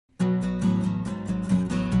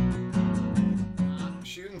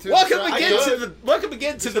through. Welcome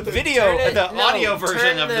again to the video, audio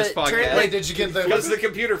version of this podcast. Wait, did you get the? Because the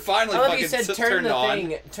computer finally fucking turned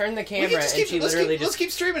on. Turn the camera, and she literally just. Let's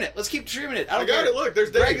keep streaming it. Let's keep streaming it. I got it. Look,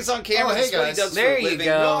 there's Dave. Greg is on camera. Oh, hey, guys. Does there for a you living.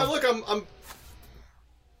 go. No, look, I'm.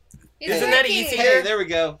 Isn't that easier? Hey, there we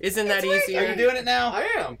go. Isn't that easier? Are you doing it now? I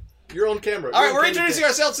am. You're on camera. All right, we're introducing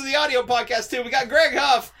ourselves to the audio podcast too. We got Greg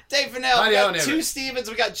Huff, Dave Fennell, we got two Stevens,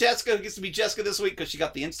 we got Jessica, who gets to be Jessica this week because she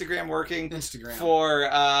got the Instagram working for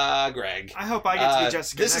Greg. I hope I get to be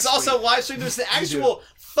Jessica. This is also live streamed. This is the actual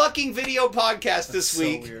fucking video podcast this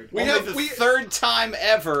week. Weird. We have the third time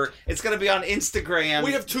ever. It's going to be on Instagram.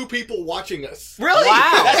 We have 2 people watching us. Really?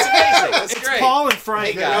 Wow. That's amazing. That's it's great. Paul and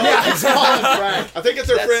Frank. Hey, guys. Yeah, it's Paul and Frank. I think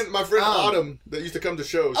it's my friend Autumn that used to come to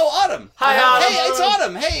shows. Oh, Autumn. Hi, Autumn. Hey, it's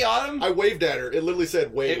Autumn. Hey, Autumn. I waved at her. It literally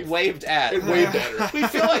said wave. It waved at. It waved at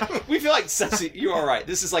her. We feel like Ceci, you're all right.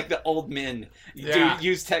 This is like the old men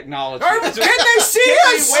use technology. Can they see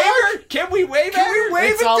us? Can we wave at her?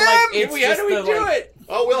 It's all like How do we do it?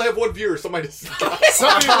 Oh, we only have 1 viewer. Somebody just That's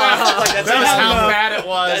how bad it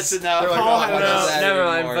was. That's enough. Like, Paul oh, had my God. enough. Never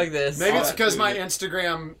mind. Fuck this. Maybe it's because my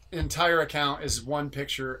Instagram entire account is one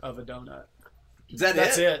picture of a donut. Is that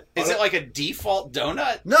That's it. Is it like a default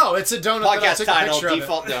donut? No, it's a donut that I Podcast took a title, picture of.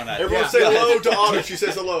 default donut. Everyone say hello to Autumn. She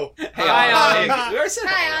says hello. Hey, Hi, Autumn. We already said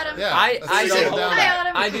Hi, Autumn. Yeah, I that's do- the donut. Hi,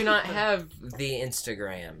 Autumn. I do not have the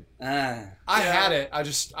Instagram. I had it. I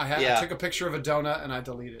took a picture of a donut and I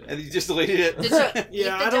deleted it. And you just deleted it. Did you eat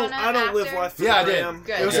Yeah, the I don't donut live after? life for Yeah, I the did. gram.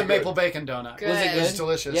 Good. It was Yeah, a maple bacon donut. Good. Was it It was good?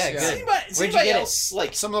 delicious. Yeah, Yeah, good. Anybody Where'd you get it? else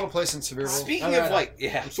like? Some little place in Sevierville. Speaking of like,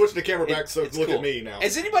 yeah. I'm switching the camera back so It's look cool. at me now.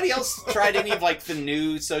 Has anybody else tried any of like the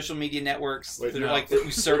new social media networks? Wait, that are no. like the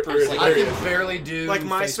usurpers, I I like can barely do Like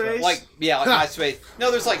Facebook. MySpace? like MySpace.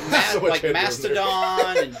 No, there's like So much like headroom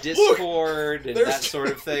Mastodon and Discord and that sort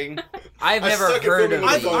of thing. I've I never suck at heard filming of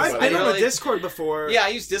with these. the phone, I've been on a Really? Discord before. Yeah, I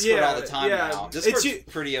use Discord Yeah, all the time yeah. now. It's Discord's u-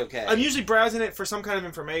 pretty okay. I'm usually browsing it for some kind of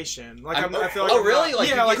information. Like I feel like Oh, I'm really? not- Like,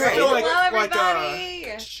 yeah, you like get I feel paid? like Hello,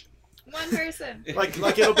 everybody. One person.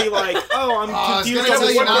 like it'll be like, oh, I'm I was confused gonna tell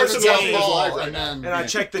on you one not to person's talk name, about fall, live and then and I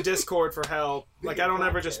check the Discord for help. Like I don't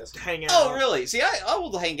ever just hang out. Oh, really? See, I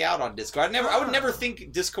will hang out on Discord. I would never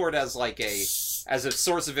think Discord as like as a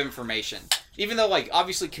source of information. Even though like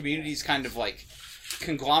obviously communities kind of like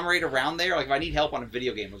conglomerate around there. Like if I need help on a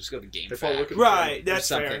video game, I'll just go to GameFAQ. Right, that's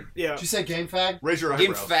something. fair. Yeah. Did you say GameFAQ? Raise your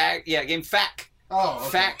eyebrows. GameFAQ, yeah, GameFAQ. Oh,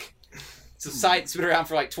 okay. FAQ. It's a site that's been around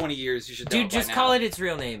for like 20 years. You should know Dude, it by just now. call it its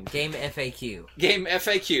real name. Game FAQ. Game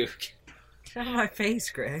FAQ. Get out of my face,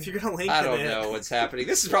 Greg. If you're gonna link I it don't in. know what's happening.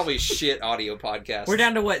 This is probably a shit audio podcast. We're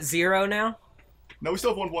down to what, 0 now? No, we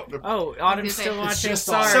still have one. Oh, Autumn's still It's watching. just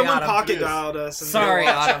Sorry, Someone Autumn. pocket Yes. dialed us. And Sorry,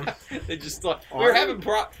 Autumn. They just thought we were having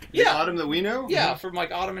yeah, Autumn that we know? yeah, from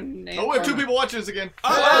like Autumn and Oh, we have 2 people watching us again.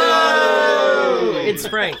 Oh! It's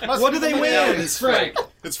Frank. What do they win? It's Frank.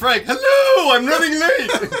 It's Frank. Hello! I'm running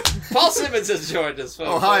late! Paul Simmons has joined us, folks.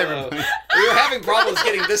 Oh, hi, Hello. everybody. We were having problems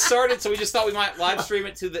getting this started, so we just thought we might live stream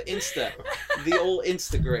it to the the old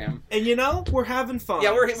Instagram. And you know, we're having fun.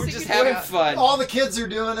 Yeah, we're just having fun. All the kids are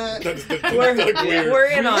doing it. We're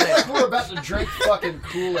in on it. Like we're about to drink fucking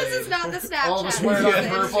Kool-Aid. This is not the Snapchat. All of us this wearing is on the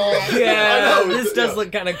purple. Instagram. Yeah, I know, this does yeah.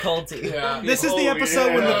 look kind of culty. Yeah. This is the Oh,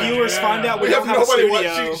 episode when the yeah, viewers yeah. find out we We don't have have a nobody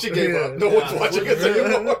studio. watching. She gave up. No one's watching us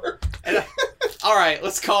anymore. All right,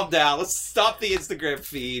 let's calm down. Let's stop the Instagram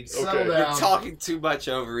feed. Okay. Settle We're down. talking too much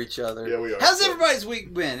over each other. Yeah, we are. How's everybody's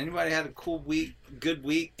week been? Anybody had a cool week? Good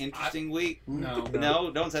week? Interesting week? No.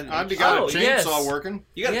 No one's had. I've An got Oh, a chainsaw yes. working.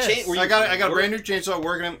 You got Yes. a chain? were you- I got a brand new chainsaw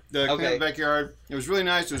working in the Okay. clean backyard. It was really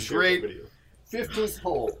nice. It was Share that great. video. 15th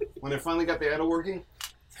hole. When I finally got the idle working,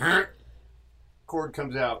 cord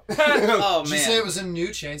comes out. Oh Did you say it man! was a new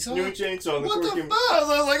chainsaw? New chainsaw. And the What cord the came. fuck?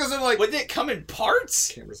 I said, like, Would it come in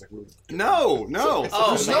parts? Camera's like moving. no. Oh,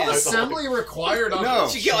 There's man. no assembly required on No. a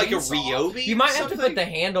Did you get like a chainsaw? Ryobi? You might have to something? put the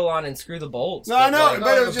handle on and screw the bolts. No, I but, know, like- but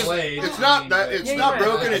it Like was a just, blade. it's not that, it's Yeah, not you might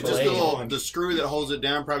broken, have it's a just the blade. little, the screw that holds it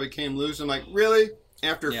down probably came loose. I'm like, really?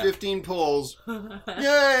 After Yeah. 15 pulls,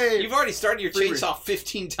 yay! You've already started your Free- chainsaw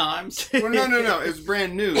 15 times. Well, no, it's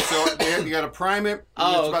brand new, so you got to prime it,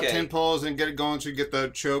 Oh, it's about okay. 10 pulls and get it going so you get the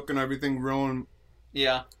choke and everything rolling.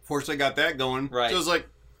 Yeah. Fortunately, I got that going. Right. So it was like,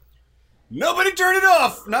 nobody turn it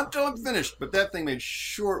off! Not until I'm finished. But that thing made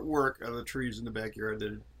short work of the trees in the backyard that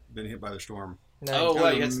had been hit by the storm. No. Oh, That well,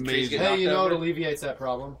 was you had some trees amazing. get Hey, knocked you know what over. alleviates that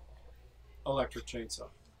problem? Electric chainsaw.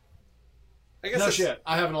 I guess No that's- shit.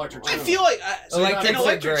 I have an electric chainsaw. I feel like Electrics an are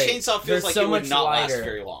electric great. chainsaw feels They're like so it would much not last lighter.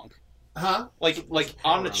 very long. Huh? Like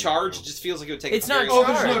on the charge, it just feels like it would take. It's a very not Oh, long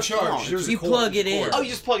there's no charge. charge. There's a You cord. plug it in. Oh, you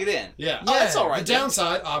just plug it in. Yeah. Oh, that's all right. The then.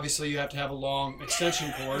 downside, obviously, you have to have a long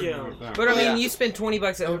extension cord. Yeah. But I mean, Yeah. you spend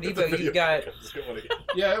 $20 at Home Depot, you got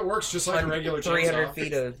Yeah, it works just like a regular 300 chainsaw.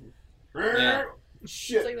 feet of. Yeah. It's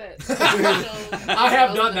Shit. like that. I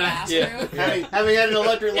have done that. Yeah. Having had an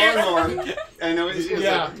electric lawnmower, I know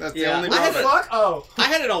Yeah. that's the Yeah. only I had problem. Fuck. Oh. I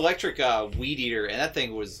had an electric weed eater, and that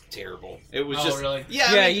thing was terrible. It was Oh, just really?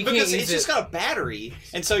 yeah, Yeah, I mean, you can't because use it's just it. got a battery,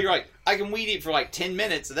 and so you're like, I can weed eat for like 10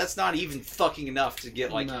 minutes, and that's not even fucking enough to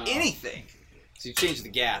get like No. anything. So you change the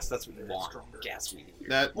gas. That's what you want. Gas weed eater.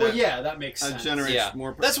 That Well, yeah, that makes sense. generates Yeah.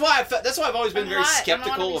 more. That's why I've always been I'm very hot. I don't wanna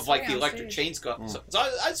skeptical be of like the sitting on electric stage. chainsaw. So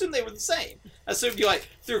I assumed they were the same. I assumed you like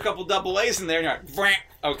threw a couple double A's in there, and you're like, "Vrah."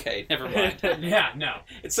 Okay, never mind. Yeah, no.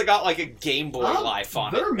 It's got like a Game Boy Life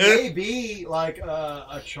on it. There may be like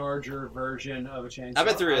a charger version of a chainsaw. I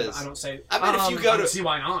bet there is. I don't say. I bet if you I go don't to see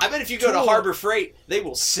why not. I bet if you go to Tool- Harbor Freight, they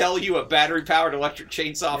will sell you a battery-powered electric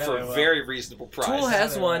chainsaw Yeah, for they a will. very reasonable price. Tool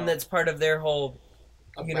has Yeah. one that's part of their whole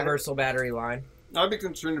A universal battery line. I'd be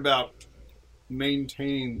concerned about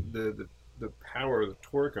maintaining the power, the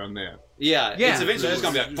torque on that. Yeah, Yeah. it's eventually just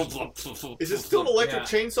gonna be like. Is it still an electric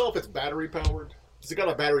Yeah. chainsaw if it's battery powered? Has it got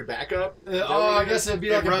a battery backup? Oh, I guess it'd be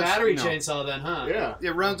It like runs- a battery no. chainsaw then, huh? Yeah.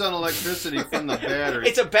 It runs on electricity from the battery.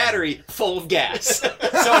 It's a battery full of gas. So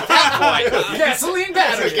at that point, Gasoline It's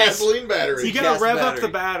battery. a gasoline battery. You gotta Gas rev up battery. the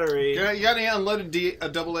battery. You got any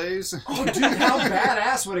unleaded double A's? Oh, dude, how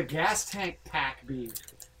badass would a gas tank pack be?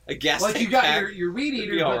 a gas Like tank you got pack. your weed Be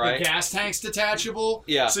eater, all but right. the gas tank's detachable.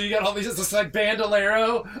 Yeah. So you got all these, it's just like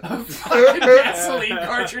bandolero of fucking gasoline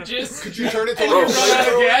cartridges. Could you turn it to And like you a run out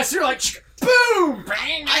of flamethrower? gas, you're like, boom,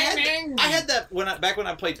 bang, I bang, bang. had that back when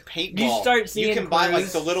I played paintball. You start seeing can buy like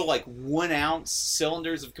crews. the little like 1 ounce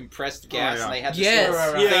cylinders of compressed gas, yeah. and they had this Yes. little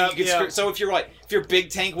Right, right, thing right. you could Yeah. So if your big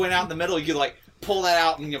tank went out in the middle, you could like pull that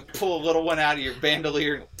out and you pull a little one out of your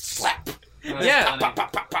bandolier and slap. Yeah. Pop, pop,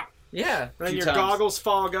 pop, pop, pop. Yeah. Then Few your times. goggles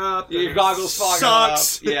fog up. Your and goggles fog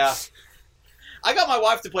sucks. up. Yeah. I got my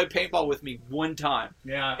wife to play paintball with me one time.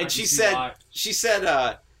 Yeah. I And can she see said,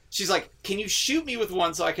 why. she's like, can you shoot me with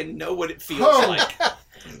one so I can know what it feels Oh. like?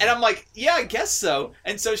 And I'm like, yeah, I guess so.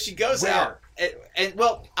 And so she goes Where? out, and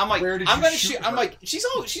well, I'm like, Where did I'm you gonna shoot shoot. I'm her? like, she's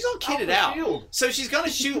all kitted out. So she's gonna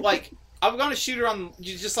shoot like, I'm gonna shoot her on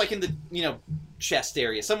just like in the chest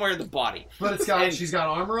area, somewhere in the body. But it's got, and- she's got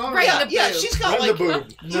armor on? Right. Yeah, in the yeah, boob. she's got Right in like, the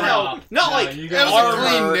boob. you know, not like you That got was a armor,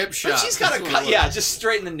 clean nip shot. but she's got a That's what cut. it Yeah, was. just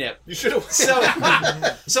straight in the nip. You should have.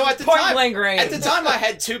 So at the Point time, blank range. at the time, I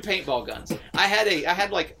had 2 paintball guns. I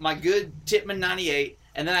had like my good Tippmann 98,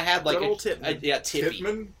 and then I had like Good old a Tippmann.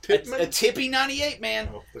 Tippy. Tippmann? A Tippy 98, man.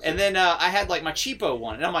 Oh, that's And then I had like my cheapo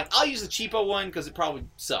one, and I'm like, I'll use the cheapo one because it probably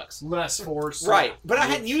sucks. Less force. Right, but I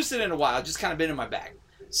hadn't used it in a while. It's just kind of been in my bag.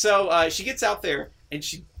 So she gets out there, and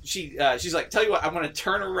she's like, tell you what, I'm gonna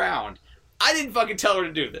turn around. I didn't fucking tell her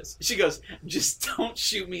to do this. She goes, just don't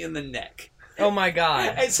shoot me in the neck. Oh my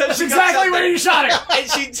god. And so That's she goes exactly out where there, you shot her. and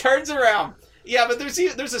she turns around. Yeah, but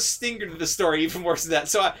there's a stinger to the story, even worse than that.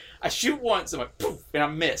 So I shoot once, I'm like, poof, and I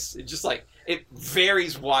miss. It just like it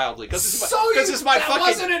varies wildly because it's my that fucking.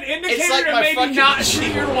 wasn't an indicator like to my maybe fucking- not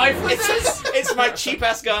shoot your wife with this? It's my cheap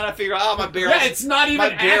ass gun. I figure, oh, my barrel. Yeah, it's not even my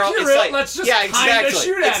barrel. accurate. It's like, Let's just yeah, kinda exactly.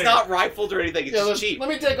 shoot at It's her. not rifled or anything. It's just cheap. Let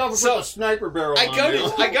me take off and So, put the sniper barrel I on go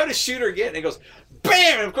now. to I go to shoot her again, and it goes,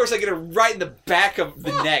 bam! And of course, I get her right in the back of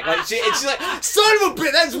the neck. Like, and she's like, "Son of a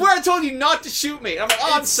bitch! That's where I told you not to shoot me." And I'm like,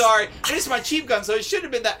 "Oh, I'm sorry. And it's my cheap gun, so it should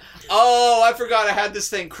have been that." Oh, I forgot I had this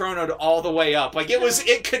thing chronoed all the way up. Like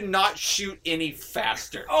it could not shoot any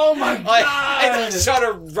faster. Oh my Like, god! and I shot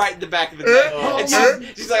her right in the back of the neck. Oh And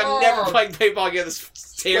my she's like, "I'm never God. playing paintball again. This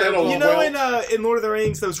is terrible." You know, in Lord of the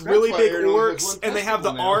Rings, those really why big Aaron only has orcs, one and they have the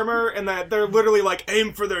festival now. armor, and that they're literally like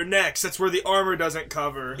aim for their necks. That's where the armor doesn't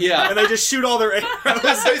cover. Yeah. and they just shoot all their That's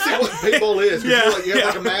arrows. basically what paintball is. 'cause Yeah, you have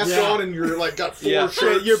like a mask yeah. on and you're like got 4 Yeah.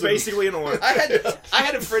 shirts. You're and- basically an orc. I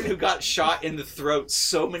had a friend who got shot in the throat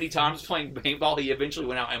so many times playing paintball. He eventually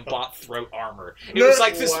went out and bought throat armor. It was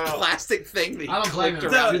like this Wow. plastic thing that he I don't blame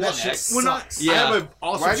clipped him. around Dude, his that neck. shit When I- sucks. Yeah. I have an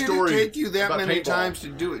awesome Why did story. it take you that about many paintball. times to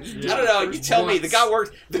do it? Just do I don't it. know. You tell me. The guy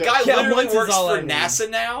works. The Yeah. guy Yeah, literally once is works all for I need. NASA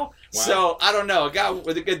now. Wow. So I don't know.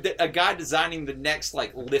 A guy designing the next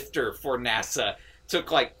like lifter for NASA took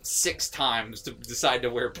like 6 times to decide to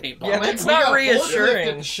wear paintball. Yeah, Man, that's we not got bullet reassuring. lift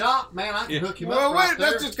at the shop, man. I can Yeah. hook you Well, up wait, right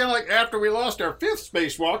there. that's just kind of like after we lost our 5th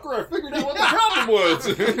spacewalker, I figured out what the problem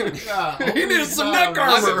was. Yeah, He needed some oh, neck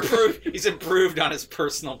God. He's armor. improved on his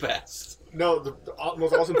personal best. No, the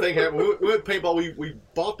most awesome thing happened. We went paintball. We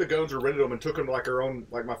bought the guns or rented them and took them to like our own,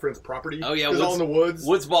 like my friend's property. Oh, yeah, it was all in the woods.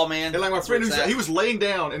 Woods ball, man. And like my That's friend, where it's he at. was laying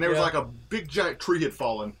down, and there was Yeah. like a big giant tree had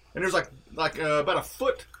fallen, and there was like about a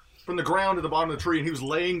foot from the ground to the bottom of the tree, and he was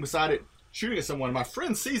laying beside it, shooting at someone. My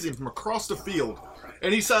friend sees him from across the field,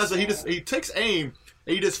 and he says that he takes aim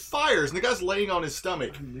and he just fires, and the guy's laying on his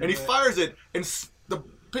stomach, and he fires it, and the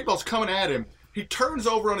paintball's coming at him. He turns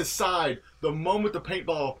over on his side the moment the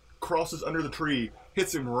paintball crosses under the tree,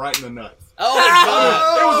 hits him right in the nuts. Oh, my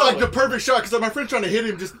God. It was like the perfect shot because my friend's trying to hit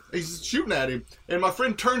him, he's shooting at him, and my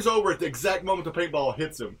friend turns over at the exact moment the paintball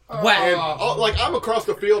hits him. Wow. And like I'm across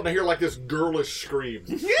the field and I hear like this girlish scream,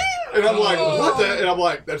 and I'm like, "What the?" And I'm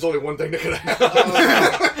like, "There's only one thing that could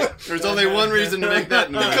happen." There's only one reason to make that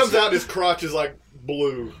He noise. comes out, and his crotch is like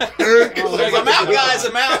blue. He's like, I'm out, guys.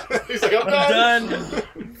 I'm out. He's like, "I'm done." Done.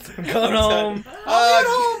 Going home.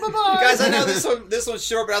 Guys, I know this one's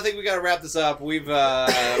short, but I think we got to wrap this up. We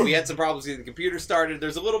had some problems getting the computer started.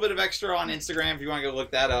 There's a little bit of extra on Instagram if you want to go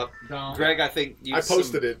look that up. Don't. Greg, I think you I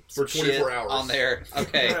posted it for 24 hours on there.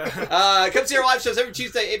 Okay. Come see our live shows every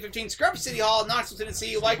Tuesday, 8:15, Scrubber City Hall, Knoxville,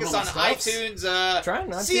 Tennessee. Like us on iTunes. Try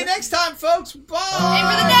not See you to. next time, folks. Bye. Aim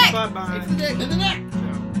for the neck. Bye bye. Aim for the neck.